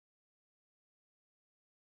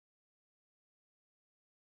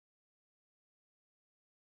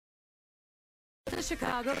the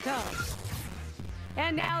Chicago Cubs.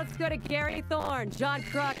 And now let's go to Gary Thorne, John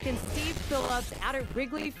Kruk, and Steve Phillips out at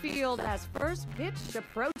Wrigley Field as first pitch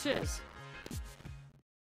approaches.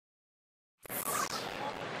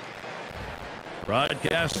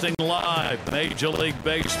 Broadcasting live, Major League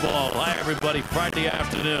Baseball. Hi, everybody. Friday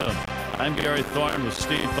afternoon. I'm Gary Thorne with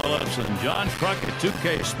Steve Phillips and John Kruk at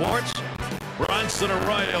 2K Sports. Bronson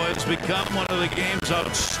Arroyo has become one of the game's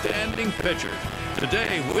outstanding pitchers.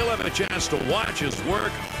 Today, we'll have a chance to watch his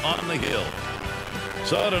work on the hill.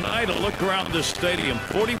 So tonight, a look around this stadium,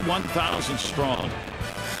 41,000 strong.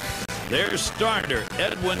 There's starter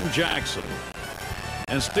Edwin Jackson.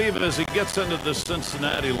 And Steve, as he gets into the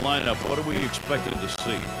Cincinnati lineup, what are we expected to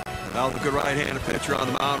see? Well, the good right-handed pitcher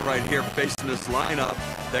on the mound right here facing this lineup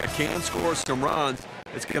that can score some runs.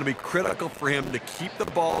 It's going to be critical for him to keep the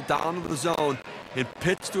ball down to the zone and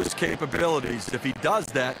pitch to his capabilities. If he does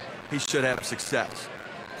that, he should have success.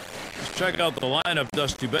 Let's check out the lineup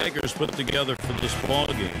Dusty Baker's put together for this ball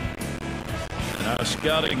game. And our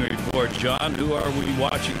scouting report, John, who are we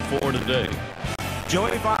watching for today?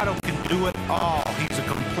 Joey Votto can do it all. He's a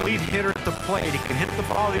complete hitter at the plate. He can hit the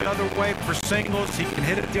ball the other way for singles. He can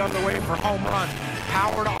hit it the other way for home runs.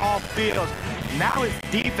 Power to all fields. Now his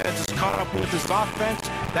defense has caught up with his offense.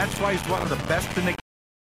 That's why he's one of the best in the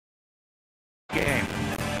game.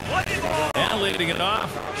 And leading it off,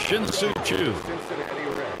 Shin-Soo Choo. Cincinnati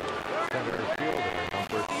Reds, center fielder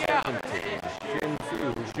number 17,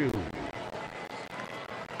 Shin-Soo Choo.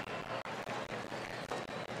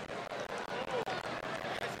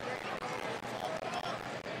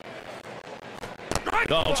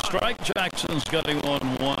 Called strike. Jackson's got him on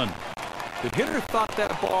one. The hitter thought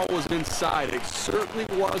that ball was inside. It certainly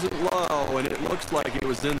wasn't low, and it looks like it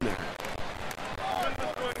was in there.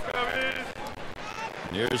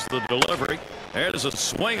 Here's the delivery. There's a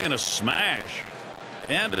swing and a smash.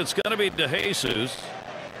 And it's going to be DeJesus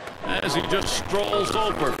as he just strolls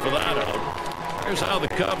over for that out. Here's how the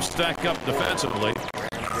Cubs stack up defensively.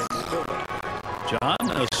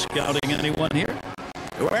 John, scouting anyone here?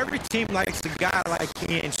 Well, every team likes a guy like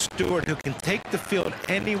Ian Stewart who can take the field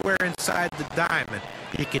anywhere inside the diamond.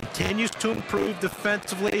 He continues to improve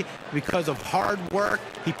defensively because of hard work.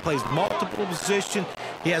 He plays multiple positions.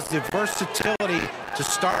 He has the versatility to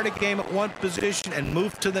start a game at one position and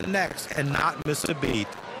move to the next and not miss a beat.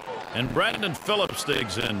 And Brandon Phillips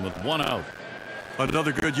digs in with one out.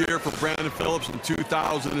 Another good year for Brandon Phillips in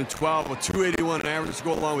 2012 with 281 average to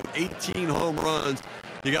go along with 18 home runs.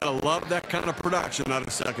 You got to love that kind of production out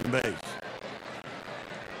of second base.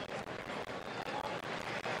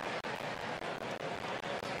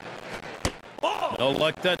 No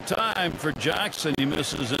luck that time for Jackson. He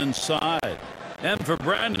misses inside. And for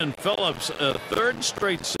Brandon Phillips, a third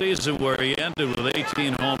straight season where he ended with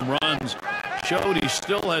 18 home runs. Showed he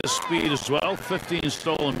still has speed as well. 15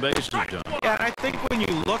 stolen bases, John. Yeah, and I think when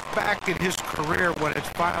you look back at his career when it's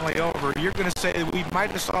finally over, you're going to say that we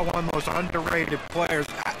might have saw one of the most underrated players.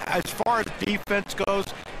 As far as defense goes,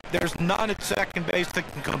 there's none at second base that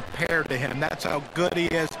can compare to him. That's how good he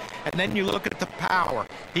is. And then you look at the power.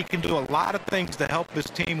 He can do a lot of things to help his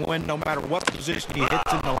team win no matter what position he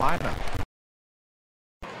hits in the lineup.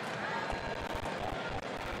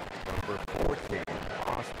 Number 14,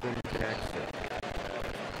 Austin Jackson.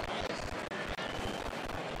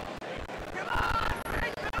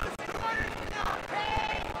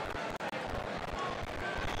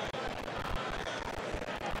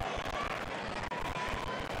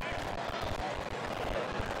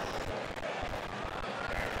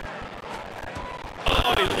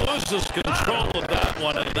 Loses control of that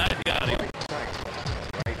one, and that got him.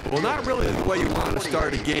 Well, not really the way you want to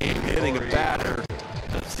start a game, hitting a batter.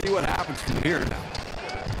 Let's see what happens from here now.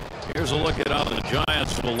 Here's a look at how the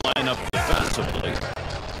Giants will line up defensively.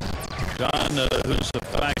 John, who's a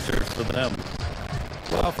factor for them?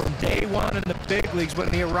 Well, from day one in the big leagues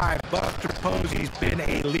when he arrived, Buster Posey's been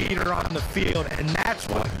a leader on the field, and that's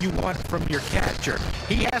what you want from your catcher.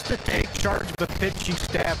 He has to take charge of the pitching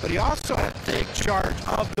staff, but he also has to take charge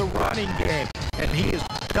of the running game, and he has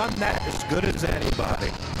done that as good as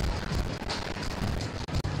anybody.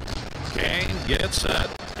 Kane gets set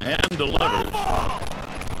and delivers.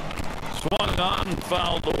 Swung on and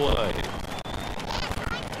fouled away.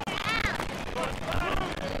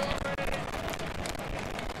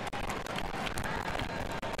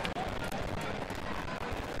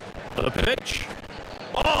 The pitch.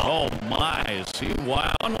 Oh my, is he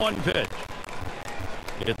wild on one pitch?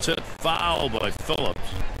 It's hit foul by Phillips.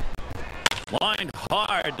 Lined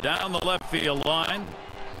hard down the left field line.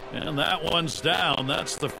 And that one's down.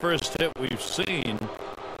 That's the first hit we've seen.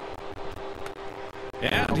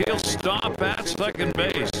 And he'll stop at second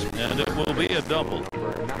base, and it will be a double.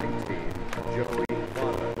 Number 19, Joey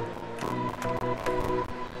Votto.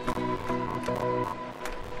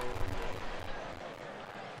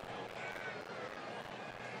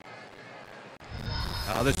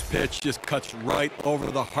 Now this pitch just cuts right over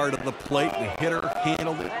the heart of the plate. The hitter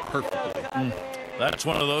handled it perfectly. That's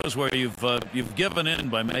one of those where you've given in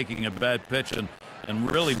by making a bad pitch and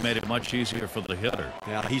really made it much easier for the hitter.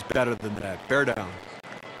 Yeah, he's better than that. Bear down.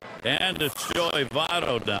 And it's Joey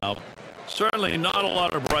Votto now. Certainly not a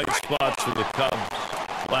lot of bright spots for the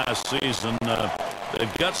Cubs last season.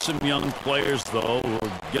 They've got some young players, though, who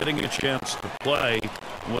are getting a chance to play.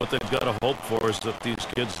 What they've got to hope for is that these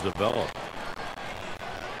kids develop.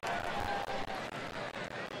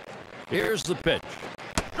 Here's the pitch.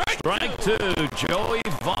 Strike two. Joey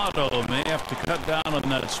Votto may have to cut down on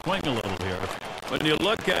that swing a little here. When you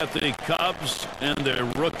look at the Cubs and their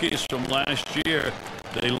rookies from last year,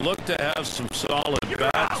 they look to have some solid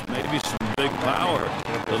bats, maybe some big power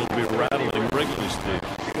that'll be rattling Wrigley,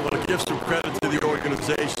 Steve. Well, to give some credit to the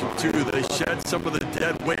organization, too. They shed some of the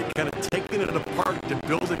dead weight, kind of taking it apart to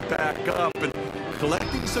build it back up and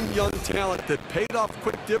collecting some young talent that paid off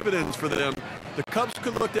quick dividends for them. The Cubs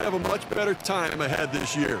could look to have a much better time ahead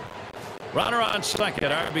this year. Runner on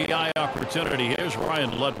second, RBI opportunity. Here's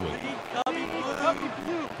Ryan Ludwig.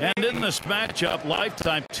 And in this matchup,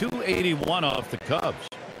 lifetime 281 off the Cubs.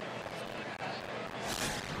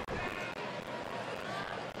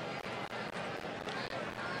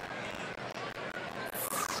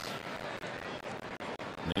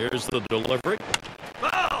 Here's the delivery.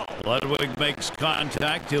 Ludwig makes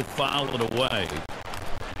contact. He'll foul it away.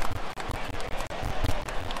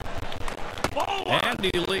 And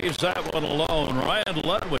he leaves that one alone. Ryan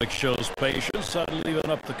Ludwig shows patience on leaving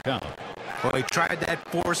up the count. Well, he tried that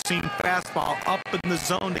four-seam fastball up in the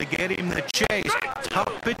zone to get him the chase.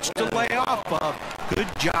 Tough pitch to lay off of. Good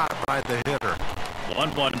job by the hitter.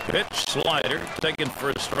 1-1 pitch, slider, taken for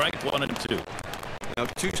a strike, 1-2. Now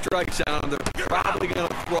 2 strikes down. They're probably going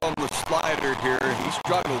to throw him the slider here. He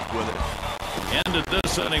struggles with it. Ended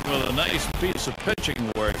this inning with a nice piece of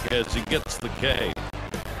pitching work as he gets the K.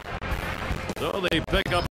 So they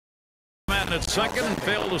pick up a man at second and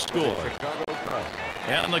fail to score.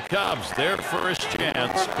 And the Cubs, their first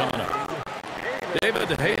chance coming up. David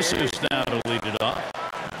Jesus now to lead it off.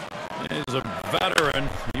 He's a veteran.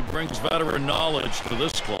 He brings veteran knowledge to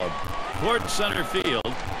this club. Towards center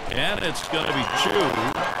field, and it's going to be Chu.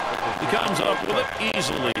 He comes up with it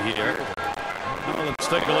easily here. Well, let's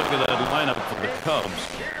take a look at that lineup for the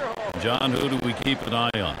Cubs. John, who do we keep an eye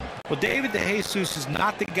on? Well, David DeJesus is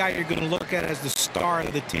not the guy you're going to look at as the star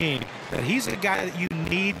of the team. But he's a guy that you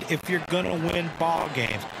need if you're going to win ball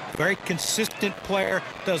games. Very consistent player,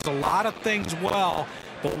 does a lot of things well.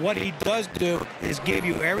 But what he does do is give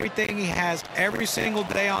you everything he has every single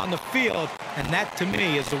day on the field, and that, to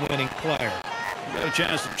me, is a winning player. We got a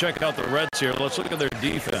chance to check out the Reds here. Let's look at their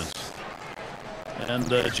defense. And,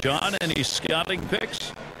 John, any scouting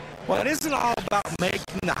picks? Well, it isn't all about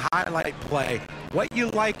making the highlight play. What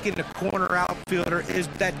you like in a corner outfielder is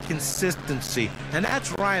that consistency, and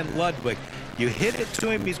that's Ryan Ludwig. You hit it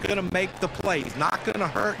to him, he's going to make the play. He's not going to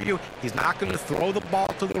hurt you. He's not going to throw the ball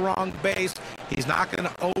to the wrong base. He's not going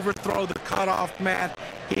to overthrow the cutoff man.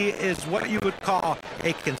 He is what you would call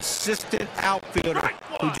a consistent outfielder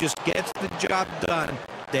who just gets the job done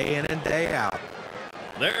day in and day out.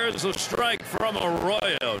 There's a strike from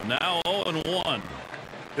Arroyo, now 0-1.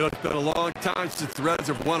 It's been a long time since the Reds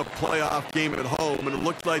have won a playoff game at home, and it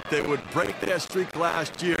looked like they would break that streak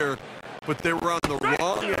last year, but they were on the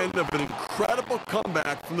wrong end of an incredible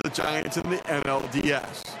comeback from the Giants in the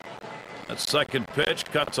NLDS. That second pitch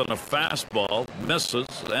cuts on a fastball, misses,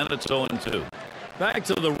 and it's 0-2. Back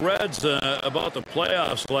to the Reds about the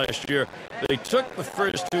playoffs last year. They took the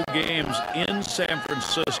first 2 games in San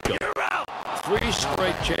Francisco. 3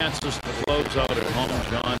 straight chances to close out at home,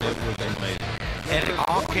 John. It was amazing. And it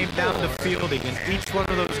all came down to fielding in each one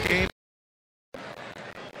of those games.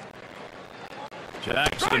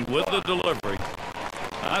 Jackson with the delivery.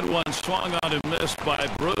 That one swung on and missed by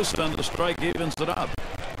Bruce, and the strike evens it up.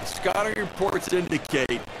 Scouting reports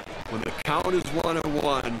indicate when the count is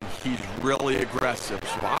 1-1, he's really aggressive.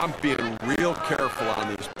 So I'm being real careful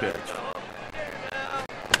on this pitch.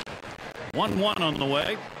 1-1 on the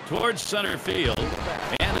way towards center field,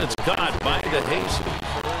 and it's caught by DeJesus.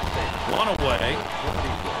 1 away.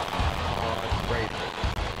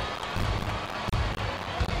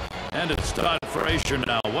 And it's Todd Frazier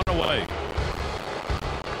now, 1 away.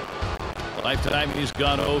 Lifetime he's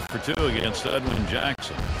gone 0 for 2 against Edwin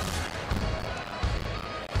Jackson.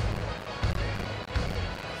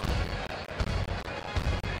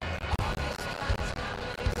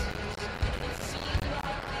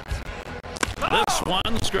 This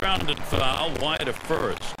one's grounded foul wide of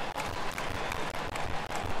first.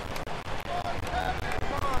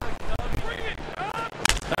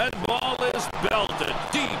 That ball is belted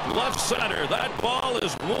deep left center. That ball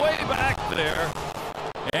is way back there.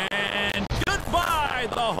 And goodbye,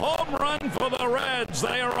 the home run for the Reds.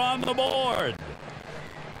 They are on the board.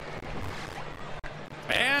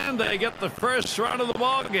 And they get the first run of the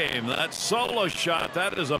ball game. That solo shot,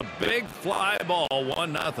 that is a big fly ball,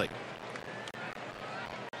 1-0.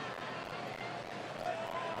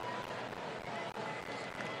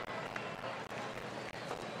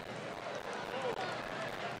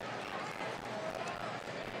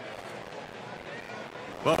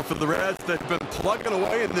 Well, for the Reds, they've been plugging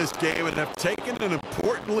away in this game and have taken an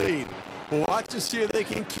important lead. We'll watch to see if they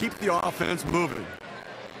can keep the offense moving.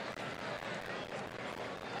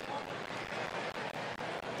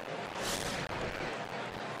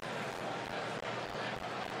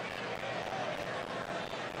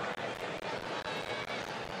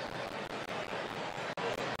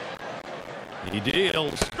 He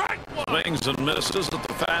deals, swings and misses at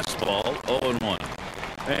the fastball, 0-1.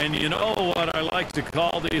 And you know what I like to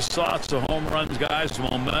call these sorts of home runs, guys,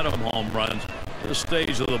 momentum home runs. This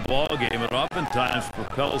stage of the ball game, it oftentimes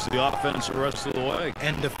propels the offense the rest of the way.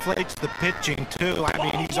 And deflates the pitching, too. I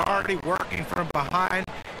mean, he's already working from behind,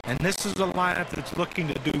 and this is a lineup that's looking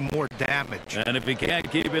to do more damage. And if he can't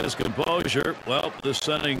keep his composure, well, this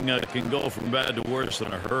inning can go from bad to worse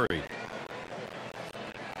in a hurry.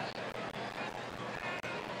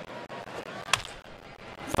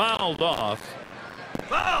 Fouled off.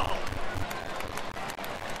 Foul!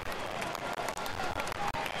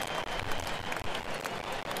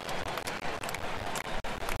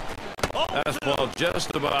 Fastball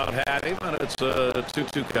just about had him, and it's a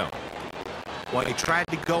 2-2 count. Well, he tried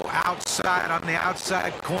to go outside on the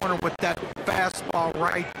outside corner with that fastball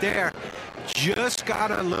right there. Just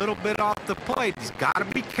got a little bit off the plate. He's got to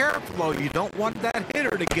be careful, though. You don't want that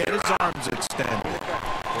hitter to get his arms extended.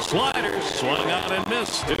 Sliders swung out and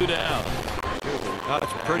missed. 2 down. That's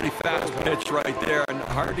a pretty fast pitch right there, and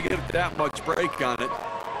hard to get that much break on it.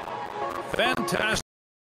 Fantastic